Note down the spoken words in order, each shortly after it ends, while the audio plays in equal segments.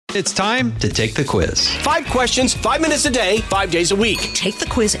It's time to take the quiz. 5 questions, 5 minutes a day, 5 days a week. Take the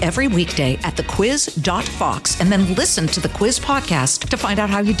quiz every weekday at thequiz.fox and then listen to the quiz podcast to find out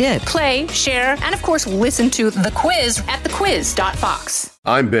how you did. Play, share, and of course, listen to the quiz at thequiz.fox.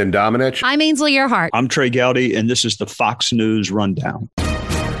 I'm Ben Domenech. I'm Ainsley Earhart. I'm Trey Gowdy, and this is the Fox News Rundown.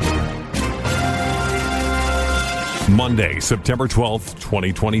 Monday, September 12th,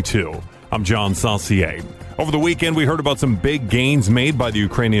 2022. I'm John Saucier. Over the weekend, we heard about some big gains made by the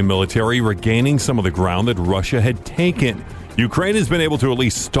Ukrainian military, regaining some of the ground that Russia had taken. Ukraine has been able to at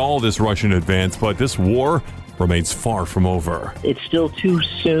least stall this Russian advance, but this war remains far from over. It's still too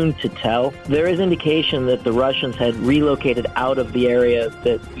soon to tell. There is indication that the Russians had relocated out of the area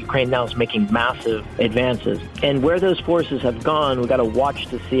that Ukraine now is making massive advances. And where those forces have gone, we've got to watch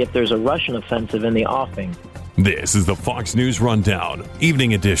to see if there's a Russian offensive in the offing. This is the Fox News Rundown,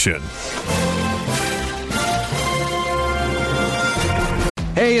 Evening Edition.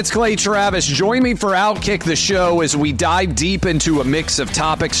 Hey, it's Clay Travis. Join me for Outkick the Show as we dive deep into a mix of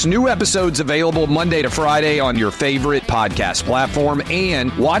topics. New episodes available Monday to Friday on your favorite podcast platform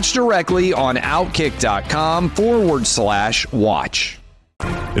and watch directly on Outkick.com/watch.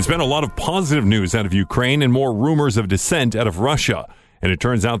 It's been a lot of positive news out of Ukraine and more rumors of dissent out of Russia. And it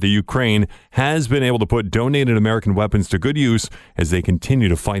turns out that Ukraine has been able to put donated American weapons to good use as they continue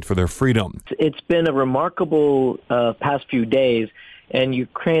to fight for their freedom. It's been a remarkable past few days. And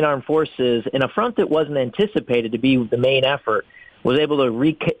Ukraine Armed Forces, in a front that wasn't anticipated to be the main effort, was able to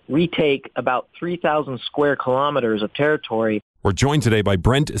retake about 3,000 square kilometers of territory. We're joined today by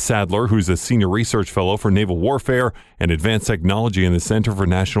Brent Sadler, who's a senior research fellow for naval warfare and advanced technology in the Center for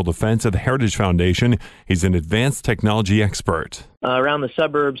National Defense at the Heritage Foundation. He's an advanced technology expert. Around the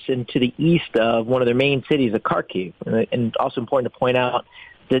suburbs and to the east of one of their main cities, of Kharkiv. And also important to point out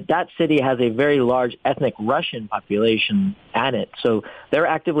that city has a very large ethnic Russian population at it. So they're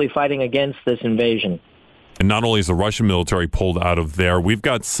actively fighting against this invasion. And not only is the Russian military pulled out of there, we've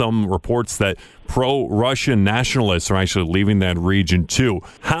got some reports that pro-Russian nationalists are actually leaving that region too.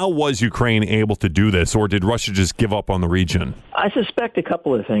 How was Ukraine able to do this, or did Russia just give up on the region? I suspect a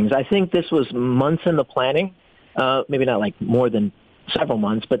couple of things. I think this was months in the planning, maybe not like more than several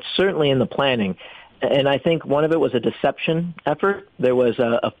months, but certainly in the planning. And I think one of it was a deception effort. There was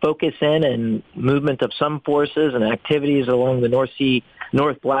a focus in and movement of some forces and activities along the North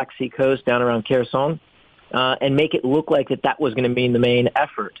Black Sea coast down around Kherson, and make it look like that was going to be the main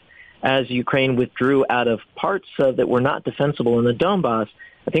effort. As Ukraine withdrew out of parts that were not defensible in the Donbass,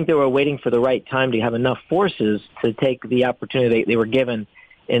 I think they were waiting for the right time to have enough forces to take the opportunity they were given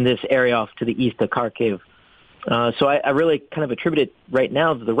in this area off to the east of Kharkiv. So I really kind of attribute it right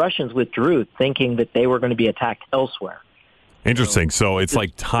now that the Russians withdrew thinking that they were going to be attacked elsewhere. Interesting. So it's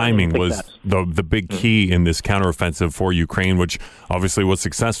like timing was the big key in this counteroffensive for Ukraine, which obviously was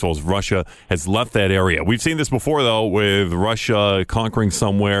successful as Russia has left that area. We've seen this before, though, with Russia conquering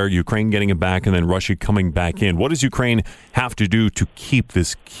somewhere, Ukraine getting it back, and then Russia coming back in. What does Ukraine have to do to keep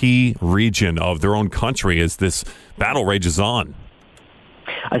this key region of their own country as this battle rages on?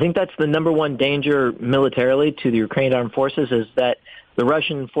 I think that's the number one danger militarily to the Ukrainian armed forces is that the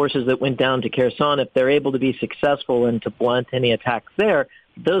Russian forces that went down to Kherson, if they're able to be successful and to blunt any attacks there,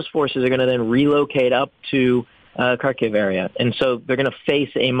 those forces are going to then relocate up to Kharkiv area. And so they're going to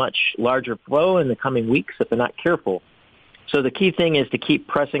face a much larger blow in the coming weeks if they're not careful. So the key thing is to keep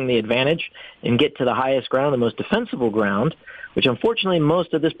pressing the advantage and get to the highest ground, the most defensible ground, which unfortunately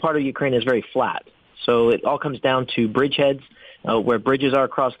most of this part of Ukraine is very flat. So it all comes down to bridgeheads, where bridges are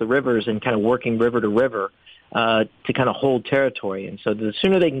across the rivers and kind of working river to river to kind of hold territory. And so the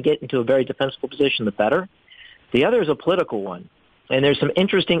sooner they can get into a very defensible position, the better. The other is a political one. And there's some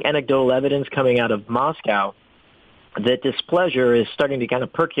interesting anecdotal evidence coming out of Moscow that displeasure is starting to kind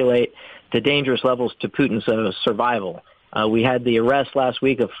of percolate to dangerous levels to Putin's survival. We had the arrest last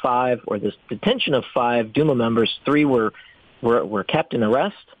week of 5, or the detention of 5 Duma members. 3 were kept in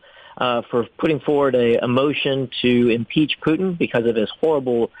arrest for putting forward a motion to impeach Putin because of his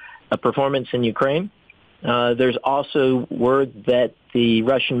horrible performance in Ukraine. There's also word that the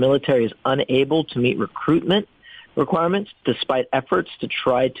Russian military is unable to meet recruitment requirements despite efforts to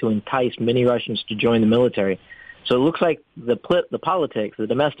try to entice many Russians to join the military. So it looks like the politics, the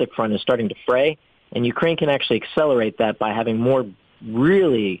domestic front is starting to fray, and Ukraine can actually accelerate that by having more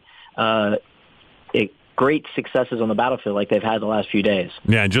really great successes on the battlefield like they've had the last few days.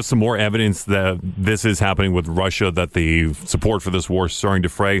 Yeah, and just some more evidence that this is happening with Russia, that the support for this war is starting to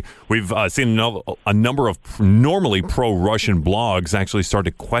fray. We've seen a number of normally pro-Russian blogs actually start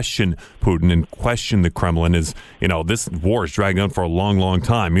to question Putin and question the Kremlin as, this war is dragging on for a long, long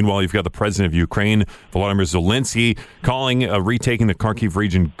time. Meanwhile, you've got the president of Ukraine, Volodymyr Zelensky, calling retaking the Kharkiv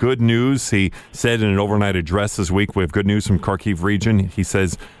region good news. He said in an overnight address this week, we have good news from Kharkiv region. He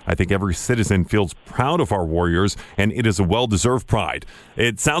says, I think every citizen feels proud of our warriors, and it is a well-deserved pride.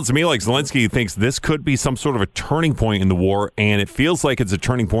 It sounds to me like Zelensky thinks this could be some sort of a turning point in the war, and it feels like it's a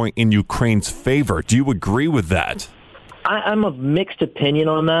turning point in Ukraine's favor. Do you agree with that? I'm of mixed opinion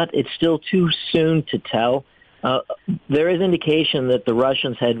on that. It's still too soon to tell. There is indication that the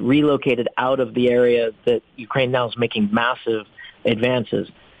Russians had relocated out of the area that Ukraine now is making massive advances.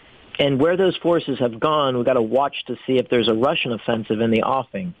 And where those forces have gone, we've got to watch to see if there's a Russian offensive in the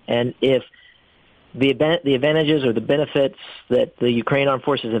offing. And if the advantages or the benefits that the Ukraine armed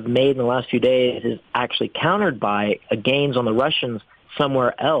forces have made in the last few days is actually countered by gains on the Russians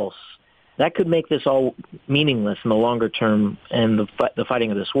somewhere else, that could make this all meaningless in the longer term and the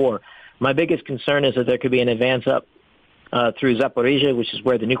fighting of this war. My biggest concern is that there could be an advance up through Zaporizhia, which is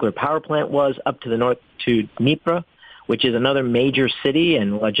where the nuclear power plant was, up to the north to Dnipro, which is another major city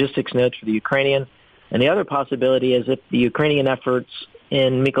and logistics node for the Ukrainians. And the other possibility is if the Ukrainian efforts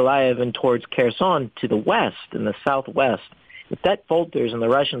in Mykolaiv and towards Kherson to the west and the southwest, if that falters and the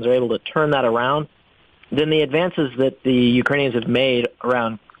Russians are able to turn that around, then the advances that the Ukrainians have made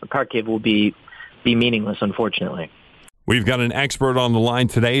around Kharkiv will be meaningless, unfortunately. We've got an expert on the line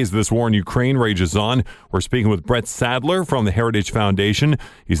today as this war in Ukraine rages on. We're speaking with Brett Sadler from the Heritage Foundation.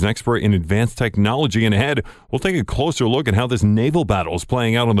 He's an expert in advanced technology, and ahead, we'll take a closer look at how this naval battle is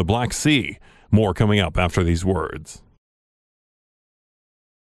playing out on the Black Sea. More coming up after these words.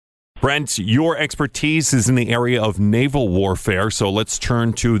 Brent, your expertise is in the area of naval warfare, so let's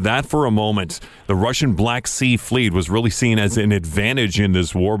turn to that for a moment. The Russian Black Sea Fleet was really seen as an advantage in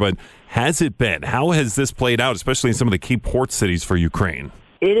this war, but has it been? How has this played out, especially in some of the key port cities for Ukraine?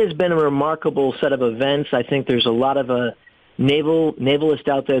 It has been a remarkable set of events. I think there's a lot of navalists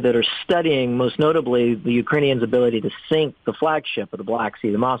out there that are studying, most notably, the Ukrainians' ability to sink the flagship of the Black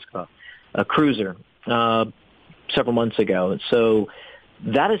Sea, the Moskva, a cruiser, several months ago. So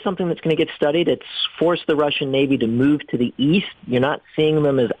that is something that's going to get studied. It's forced the Russian Navy to move to the east. You're not seeing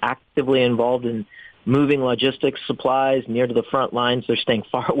them as actively involved in moving logistics supplies near to the front lines. They're staying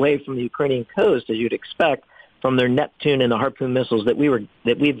far away from the Ukrainian coast, as you'd expect, from their Neptune and the Harpoon missiles that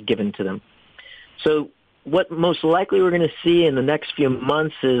we've given to them. So what most likely we're going to see in the next few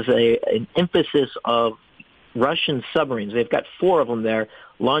months is an emphasis of Russian submarines. They've got 4 of them there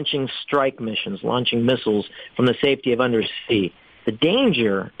launching strike missions, launching missiles from the safety of undersea. The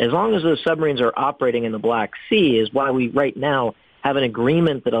danger, as long as those submarines are operating in the Black Sea, is why we right now have an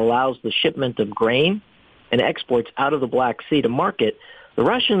agreement that allows the shipment of grain and exports out of the Black Sea to market. The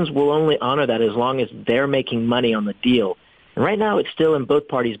Russians will only honor that as long as they're making money on the deal. And right now it's still in both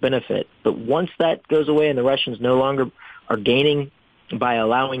parties' benefit. But once that goes away and the Russians no longer are gaining by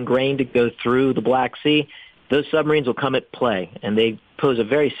allowing grain to go through the Black Sea, those submarines will come at play. And they pose a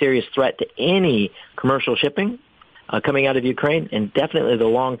very serious threat to any commercial shipping coming out of Ukraine, and definitely the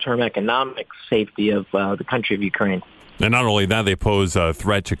long-term economic safety of the country of Ukraine. And not only that, they pose a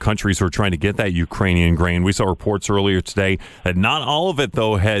threat to countries who are trying to get that Ukrainian grain. We saw reports earlier today that not all of it,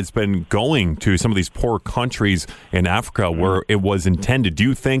 though, has been going to some of these poor countries in Africa where it was intended. Do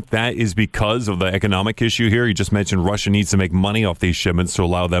you think that is because of the economic issue here? You just mentioned Russia needs to make money off these shipments to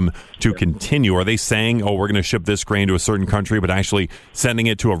allow them to continue. Are they saying, we're going to ship this grain to a certain country, but actually sending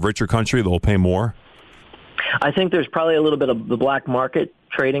it to a richer country that will pay more? I think there's probably a little bit of the black market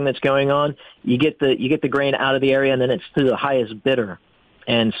trading that's going on. You get the grain out of the area, and then it's to the highest bidder.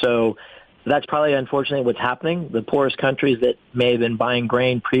 And so that's probably, unfortunately, what's happening. The poorest countries that may have been buying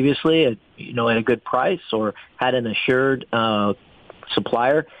grain previously at a good price or had an assured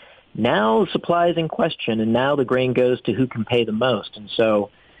supplier, now supply is in question, and now the grain goes to who can pay the most. And so,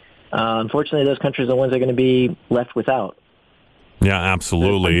 unfortunately, those countries are the ones that are going to be left without. Yeah,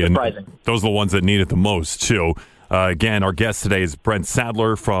 absolutely. And those are the ones that need it the most, too. Again, our guest today is Brent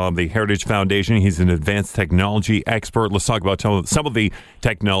Sadler from the Heritage Foundation. He's an advanced technology expert. Let's talk about some of the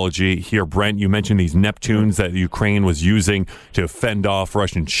technology here. Brent, you mentioned these Neptunes that Ukraine was using to fend off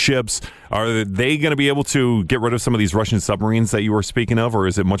Russian ships. Are they going to be able to get rid of some of these Russian submarines that you were speaking of, or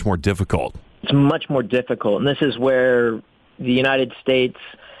is it much more difficult? It's much more difficult, and this is where the United States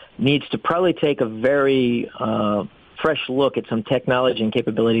needs to probably take a very fresh look at some technology and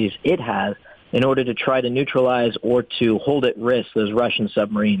capabilities it has in order to try to neutralize or to hold at risk those Russian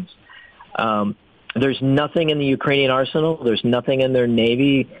submarines. There's nothing in the Ukrainian arsenal. There's nothing in their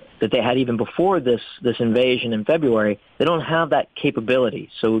Navy that they had even before this invasion in February. They don't have that capability.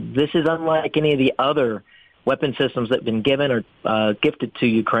 So this is unlike any of the other weapon systems that have been given or gifted to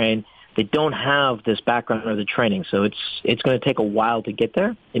Ukraine. They don't have this background or the training. So it's going to take a while to get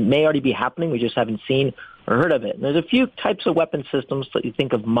there. It may already be happening. We just haven't seen or heard of it. And there's a few types of weapon systems that you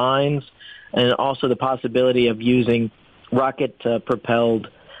think of mines and also the possibility of using rocket-propelled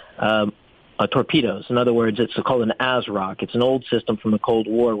torpedoes. In other words, it's called an ASROC. It's an old system from the Cold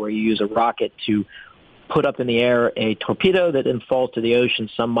War where you use a rocket to put up in the air a torpedo that then falls to the ocean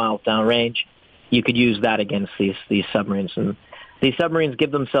some miles downrange. You could use that against these submarines. And these submarines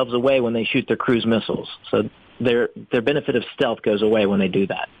give themselves away when they shoot their cruise missiles. So their benefit of stealth goes away when they do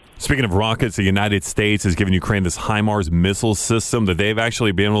that. Speaking of rockets, the United States has given Ukraine this HIMARS missile system that they've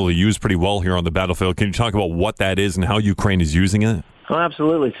actually been able to use pretty well here on the battlefield. Can you talk about what that is and how Ukraine is using it? Oh,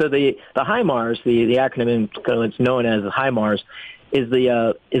 absolutely. So the HIMARS, the acronym it's known as HIMARS, is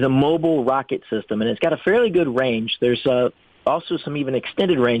a mobile rocket system, and it's got a fairly good range. There's also some even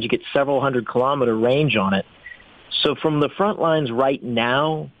extended range. You get several 100-kilometer range on it. So from the front lines right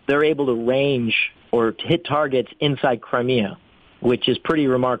now, they're able to range or to hit targets inside Crimea, which is pretty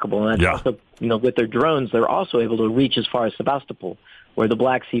remarkable. And also, with their drones, they're also able to reach as far as Sevastopol, where the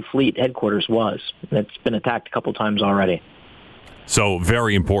Black Sea Fleet headquarters was. And it's been attacked a couple times already. So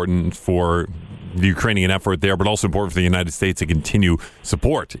very important for the Ukrainian effort there, but also important for the United States to continue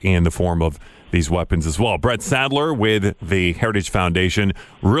support in the form of these weapons as well. Brett Sadler with the Heritage Foundation.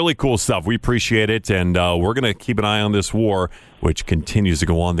 Really cool stuff. We appreciate it, and we're going to keep an eye on this war, which continues to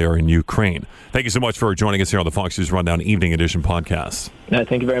go on there in Ukraine. Thank you so much for joining us here on the Fox News Rundown Evening Edition podcast.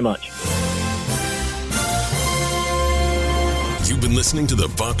 Thank you very much. You've been listening to the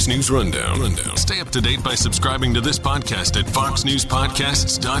Fox News Rundown. Stay up to date by subscribing to this podcast at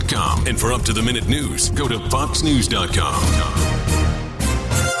foxnewspodcasts.com. And for up-to-the-minute news, go to foxnews.com.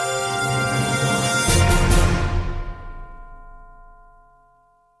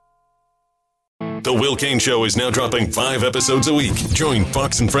 The Will Cain Show is now dropping 5 episodes a week. Join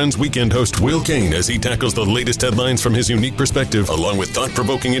Fox and Friends weekend host Will Cain as he tackles the latest headlines from his unique perspective, along with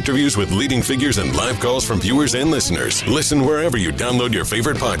thought-provoking interviews with leading figures and live calls from viewers and listeners. Listen wherever you download your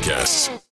favorite podcasts.